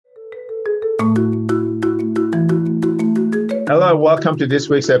Hello, welcome to this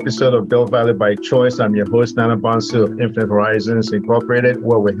week's episode of Build Value by Choice. I'm your host, Nana Bonsu of Infinite Horizons Incorporated,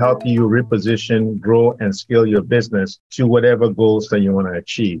 where we help you reposition, grow, and scale your business to whatever goals that you want to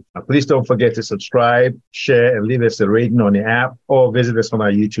achieve. Please don't forget to subscribe, share, and leave us a rating on the app or visit us on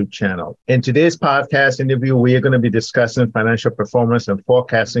our YouTube channel. In today's podcast interview, we are going to be discussing financial performance and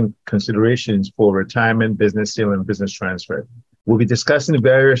forecasting considerations for retirement, business sale, and business transfer. We'll be discussing the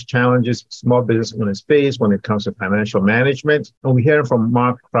various challenges small business owners face when it comes to financial management. And we're hearing from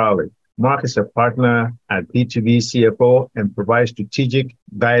Mark Crowley. Mark is a partner at B2B CFO and provides strategic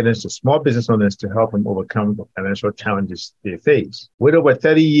guidance to small business owners to help them overcome the financial challenges they face. With over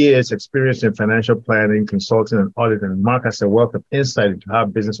 30 years experience in financial planning, consulting, and auditing, Mark has a wealth of insight into how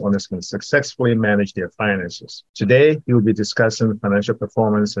business owners can successfully manage their finances. Today, he will be discussing financial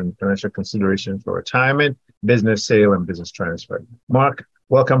performance and financial considerations for retirement, business sale, and business transfer. Mark,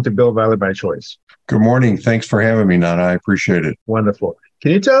 welcome to Build Value by Choice. Good morning. Thanks for having me, Nana. I appreciate it. Wonderful.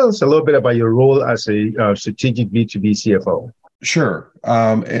 Can you tell us a little bit about your role as a strategic B2B CFO? Sure.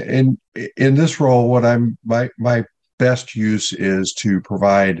 In this role, what my best use is to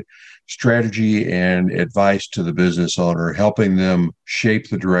provide strategy and advice to the business owner, helping them shape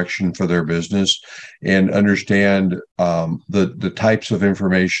the direction for their business and understand the types of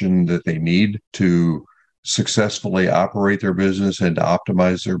information that they need to successfully operate their business and to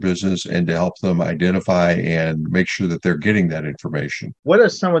optimize their business and to help them identify and make sure that they're getting that information. What are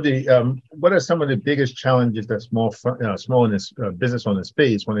some of the biggest challenges that small business owners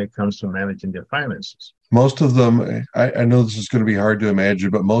face when it comes to managing their finances? Most of them, I know this is going to be hard to imagine,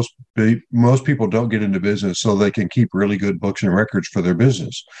 but most people don't get into business so they can keep really good books and records for their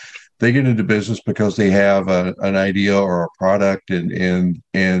business. They get into business because they have an idea or a product and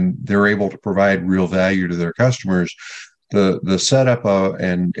they're able to provide real value to their customers. The setup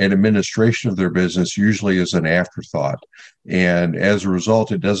and administration of their business usually is an afterthought. And as a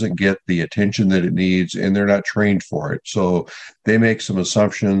result, it doesn't get the attention that it needs and they're not trained for it. So they make some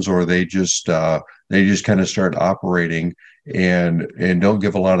assumptions or they just kind of start operating and don't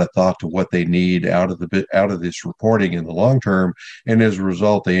give a lot of thought to what they need out of this reporting in the long term. And as a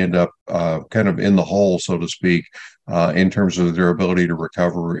result, they end up kind of in the hole, so to speak, in terms of their ability to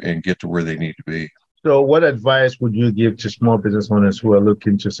recover and get to where they need to be. So what advice would you give to small business owners who are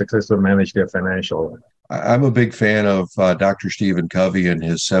looking to successfully manage their financial? I'm a big fan of Dr. Stephen Covey and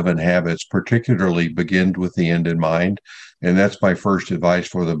his 7 habits, particularly begin with the end in mind. And that's my first advice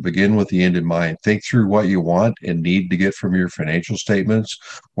for them. Begin with the end in mind. Think through what you want and need to get from your financial statements,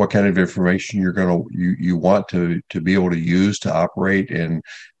 what kind of information you want to be able to use to operate and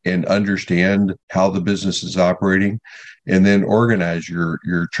understand how the business is operating. And then organize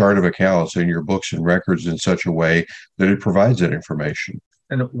your chart of accounts and your books and records in such a way that it provides that information.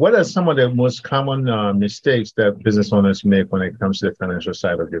 And what are some of the most common mistakes that business owners make when it comes to the financial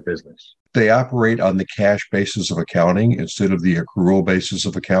side of your business? They operate on the cash basis of accounting instead of the accrual basis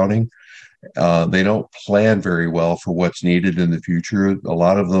of accounting. They don't plan very well for what's needed in the future. A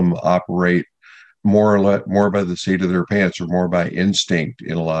lot of them operate more by the seat of their pants or more by instinct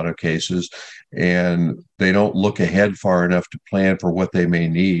in a lot of cases. And they don't look ahead far enough to plan for what they may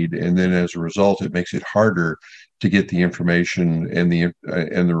need. And then as a result, it makes it harder to get the information and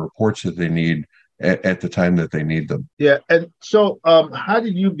the reports that they need at the time that they need them. Yeah. And so how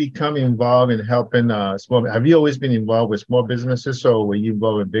did you become involved in helping small? Have you always been involved with small businesses or were you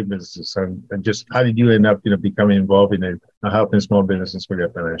involved in big businesses? And just how did you end up, becoming involved in helping small businesses with their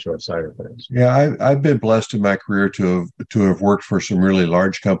financial side of things? Yeah, I've been blessed in my career to have worked for some really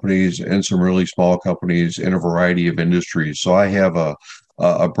large companies and some really small companies in a variety of industries. So I have a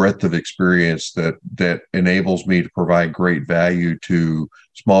breadth of experience that enables me to provide great value to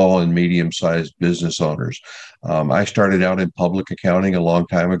small and medium-sized business owners. I started out in public accounting a long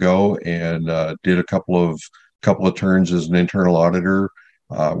time ago and did a couple of turns as an internal auditor,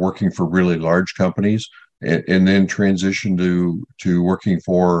 working for really large companies, and then transitioned to working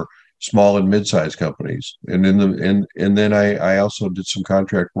for small and mid-sized companies. And then I also did some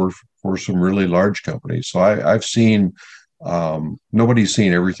contract work for some really large companies. So I've seen. Nobody's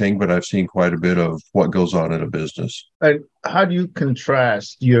seen everything, but I've seen quite a bit of what goes on in a business. And how do you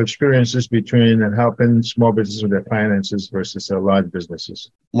contrast your experiences between helping small businesses with their finances versus large businesses?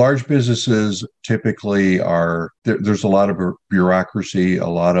 Large businesses typically there's a lot of bureaucracy, a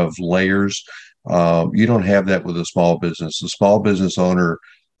lot of layers. You don't have that with a small business. The small business owner,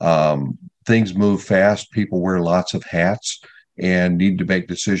 things move fast. People wear lots of hats and need to make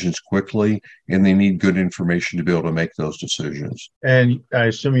decisions quickly, and they need good information to be able to make those decisions. And I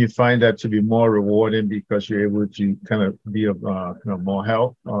assume you find that to be more rewarding because you're able to kind of be of more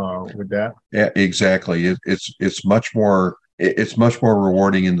help with that. Yeah, exactly. It's much more it's much more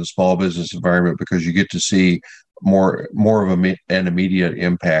rewarding in the small business environment because you get to see more of an immediate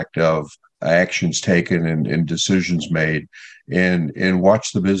impact of actions taken and decisions made, and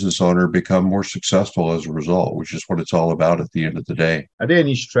watch the business owner become more successful as a result, which is what it's all about at the end of the day. Are there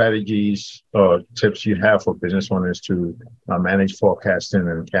any strategies or tips you have for business owners to manage forecasting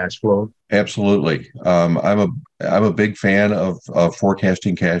and cash flow? Absolutely. I'm a big fan of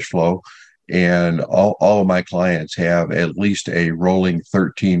forecasting cash flow. And all of my clients have at least a rolling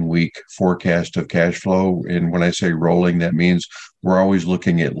 13-week forecast of cash flow. And when I say rolling, that means we're always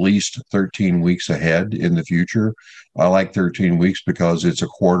looking at least 13 weeks ahead in the future. I like 13 weeks because it's a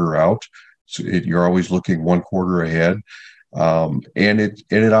quarter out. So you're always looking one quarter ahead. And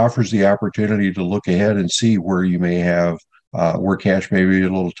it offers the opportunity to look ahead and see where you may have where cash may be a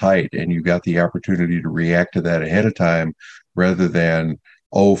little tight, and you've got the opportunity to react to that ahead of time rather than,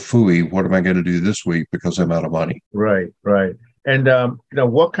 oh, phooey, what am I going to do this week because I'm out of money? Right. And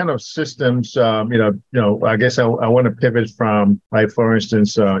what kind of systems? I guess I want to pivot from, like, for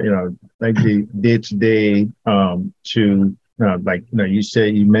instance, like the day-to-day to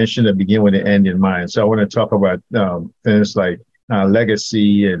you mentioned the begin with the end in mind. So I want to talk about things like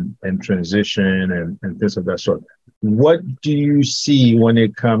legacy and transition and things of that sort. What do you see when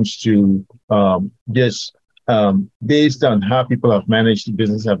it comes to just based on how people have managed the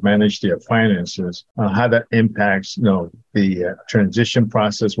business, have managed their finances, how that impacts, the transition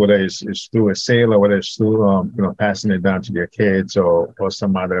process, whether it's through a sale or whether it's through, passing it down to their kids or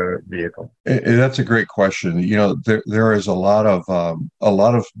some other vehicle? And that's a great question. There is a lot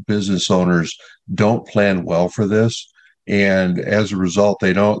of business owners don't plan well for this. And as a result,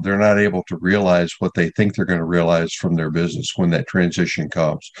 they're not able to realize what they think they're going to realize from their business when that transition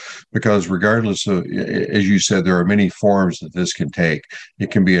comes. Because regardless of, as you said, there are many forms that this can take.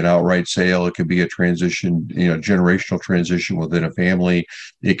 It can be an outright sale. It can be a transition, generational transition within a family.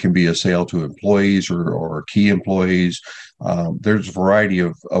 It can be a sale to employees or key employees. There's a variety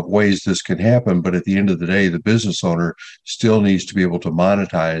of ways this can happen, but at the end of the day, the business owner still needs to be able to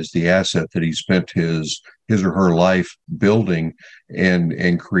monetize the asset that he spent his or her life building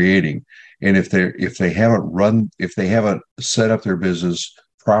and creating. And if they haven't set up their business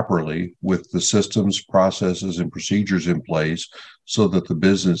properly with the systems, processes, and procedures in place so that the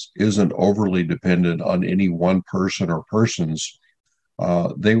business isn't overly dependent on any one person or persons,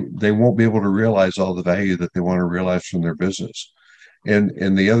 they won't be able to realize all the value that they want to realize from their business.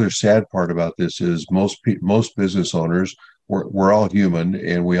 And the other sad part about this is most business owners, we're all human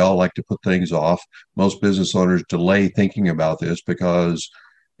and we all like to put things off. Most business owners delay thinking about this because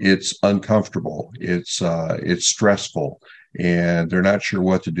it's uncomfortable, it's stressful, and they're not sure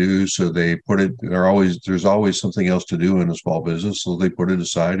what to do. So they put it. There's always something else to do in a small business, so they put it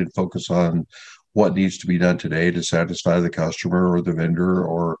aside and focus on what needs to be done today to satisfy the customer or the vendor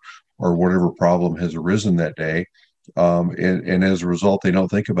or whatever problem has arisen that day. And as a result, they don't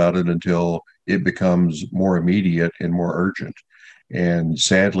think about it until it becomes more immediate and more urgent. And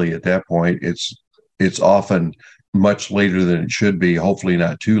sadly, at that point, it's often much later than it should be, hopefully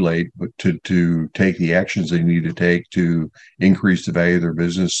not too late, but to take the actions they need to take to increase the value of their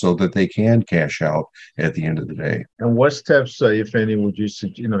business so that they can cash out at the end of the day. And what steps, if any, would you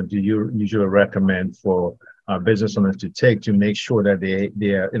do you usually recommend for business owners to take to make sure that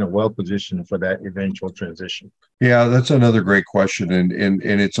they are well positioned for that eventual transition? Yeah, that's another great question, and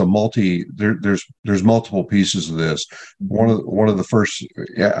it's there's multiple pieces of this. One of the first,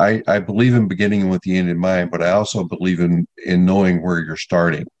 I believe in beginning with the end in mind, but I also believe in knowing where you're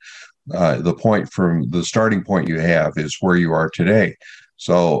starting. The starting point you have is where you are today.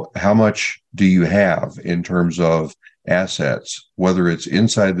 So how much do you have in terms of assets, whether it's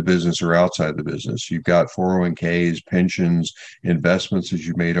inside the business or outside the business? You've got 401ks, pensions, investments that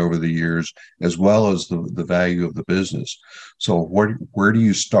you've made over the years, as well as the value of the business. So where do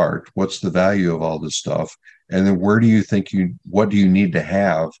you start? What's the value of all this stuff? And then what do you need to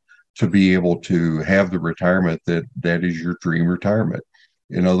have to be able to have the retirement that is your dream retirement?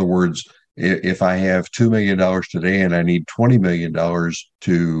 In other words, if I have $2 million today and I need $20 million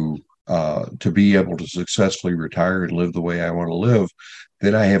to be able to successfully retire and live the way I want to live,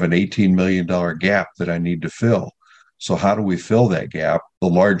 then I have an $18 million gap that I need to fill. So how do we fill that gap? The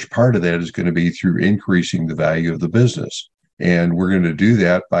large part of that is going to be through increasing the value of the business. And we're going to do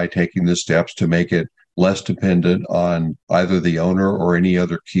that by taking the steps to make it less dependent on either the owner or any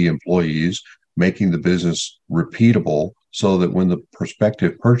other key employees, making the business repeatable so that when the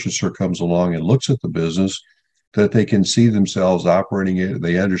prospective purchaser comes along and looks at the business, that they can see themselves operating it,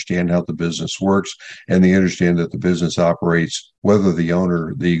 they understand how the business works, and they understand that the business operates whether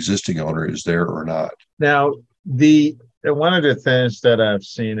the existing owner is there or not. Now, the And one of the things that I've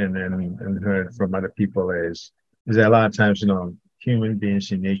seen and heard from other people is that a lot of times, human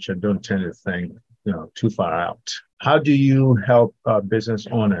beings in nature don't tend to think, too far out. How do you help business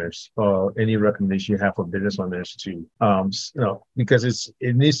owners, or any recommendation you have for business owners to, because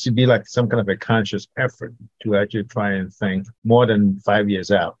it needs to be like some kind of a conscious effort to actually try and think more than 5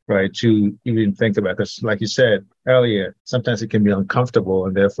 years out, right? To even think about, because like you said earlier, sometimes it can be uncomfortable,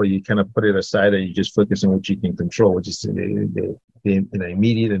 and therefore you kind of put it aside and you just focus on what you can control, which is the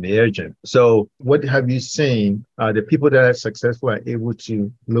immediate and the urgent. So what have you seen? The people that are successful are able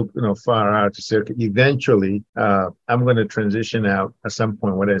to look, far out to say, okay, eventually, I'm going to transition out at some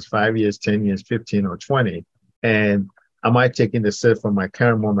point, whether it's 5 years, 10 years, 15 or 20. And am I taking the set from my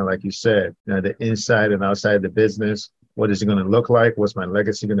current moment, like you said, the inside and outside the business? What is it going to look like? What's my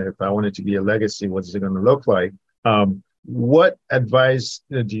legacy going to, if I want it to be a legacy, what is it going to look like? What advice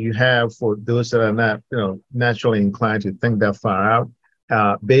do you have for those that are not, naturally inclined to think that far out,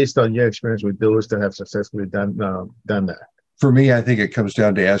 based on your experience with those that have successfully done that? For me, I think it comes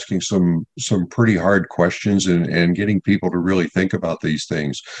down to asking some pretty hard questions and getting people to really think about these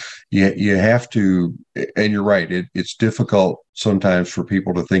things. You have to, and you're right, it's difficult sometimes for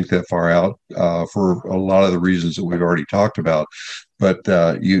people to think that far out, for a lot of the reasons that we've already talked about. But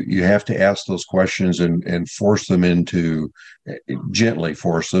you have to ask those questions and force them into, gently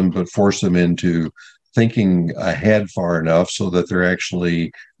force them, but force them into thinking ahead far enough so that they're actually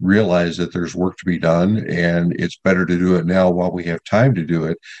realize that there's work to be done, and it's better to do it now while we have time to do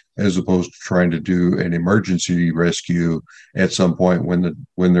it, as opposed to trying to do an emergency rescue at some point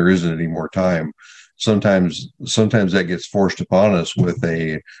when there isn't any more time. Sometimes that gets forced upon us with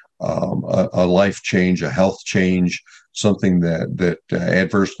a life change, a health change, something that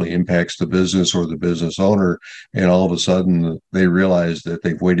adversely impacts the business or the business owner, and all of a sudden they realize that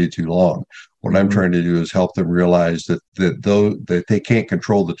they've waited too long. What I'm trying to do is help them realize that they can't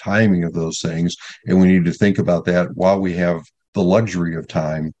control the timing of those things, and we need to think about that while we have the luxury of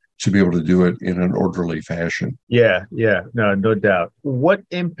time to be able to do it in an orderly fashion. Yeah, no doubt. What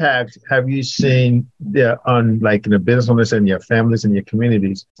impact have you seen on business owners and your families and your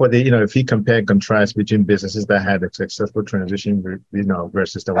communities for if you compare and contrast between businesses that had a successful transition,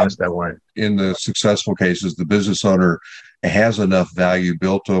 versus the ones that weren't? In the successful cases, the business owner has enough value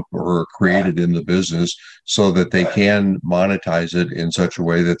built up or created in the business so that they can monetize it in such a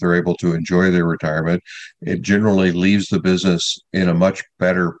way that they're able to enjoy their retirement. It generally leaves the business in a much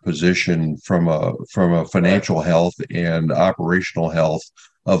better position from a financial health and operational health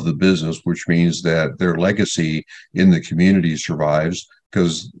of the business, which means that their legacy in the community survives,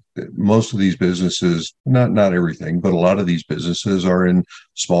 because most of these businesses, not everything, but a lot of these businesses are in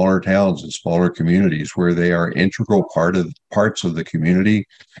smaller towns and smaller communities where they are integral parts of the community.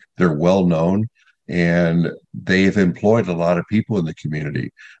 They're well known, and they have employed a lot of people in the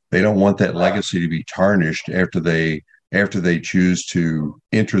community. They don't want that legacy to be tarnished after they choose to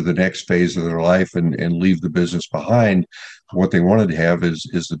enter the next phase of their life and leave the business behind. What they wanted to have is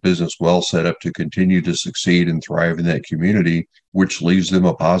the business well set up to continue to succeed and thrive in that community, which leaves them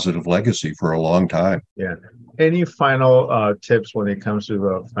a positive legacy for a long time. Yeah. Any final tips when it comes to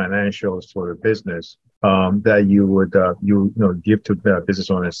financials for a business that you would give to business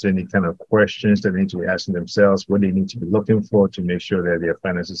owners? Any kind of questions that they need to be asking themselves? What they need to be looking for to make sure that their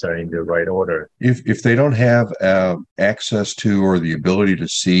finances are in the right order? If they don't have access to or the ability to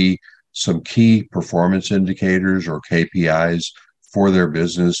see some key performance indicators or KPIs for their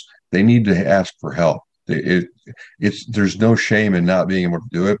business, they need to ask for help. There's no shame in not being able to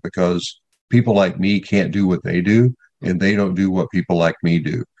do it, because people like me can't do what they do, and they don't do what people like me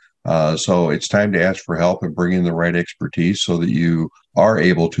do. So it's time to ask for help and bring in the right expertise so that you are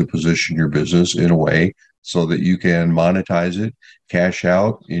able to position your business in a way so that you can monetize it, cash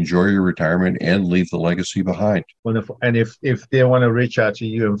out, enjoy your retirement, and leave the legacy behind. Wonderful. And if they want to reach out to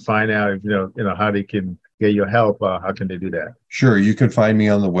you and find out how they can get your help, how can they do that? Sure. You can find me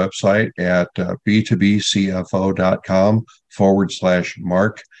on the website at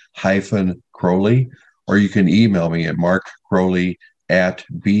b2bcfo.com/Mark-Crowley, or you can email me at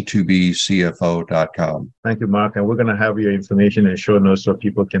markcrowley@b2bcfo.com. Thank you, Mark. And we're going to have your information and show notes so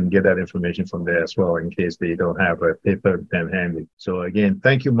people can get that information from there as well, in case they don't have a paper pen handy. So again,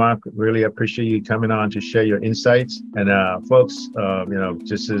 thank you, Mark. Really appreciate you coming on to share your insights. And folks,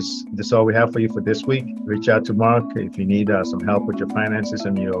 this is all we have for you for this week. Reach out to Mark if you need some help with your finances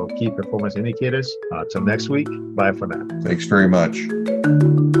and your key performance indicators. Till next week. Bye for now. Thanks very much.